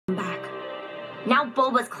Now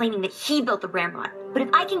Bulba's claiming that he built the Ramrod. But if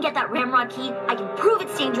I can get that Ramrod key, I can prove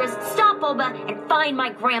it's dangerous, stop Bulba, and find my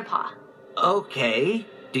grandpa. Okay.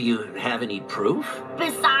 Do you have any proof?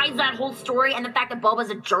 Besides that whole story and the fact that Bulba's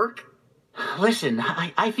a jerk? Listen,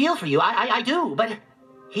 I feel for you. I do, but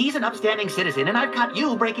he's an upstanding citizen, and I've caught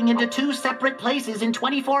you breaking into 2 separate places in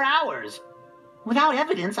 24 hours. Without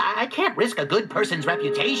evidence, I can't risk a good person's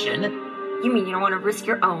reputation. You mean you don't want to risk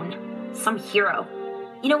your own? Some hero.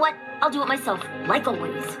 You know what? I'll do it myself, like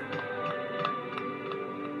always.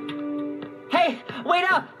 Hey, wait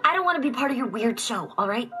up! I don't want to be part of your weird show, all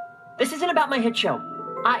right? This isn't about my hit show.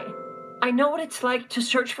 I know what it's like to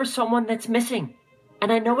search for someone that's missing.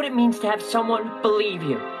 And I know what it means to have someone believe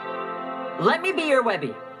you. Let me be your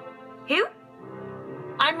Webby. Who?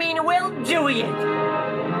 I mean, we'll do it!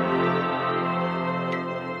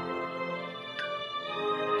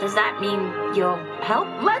 Does that mean you'll help?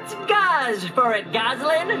 Let's gaz for it,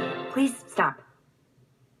 Goslin! Please stop.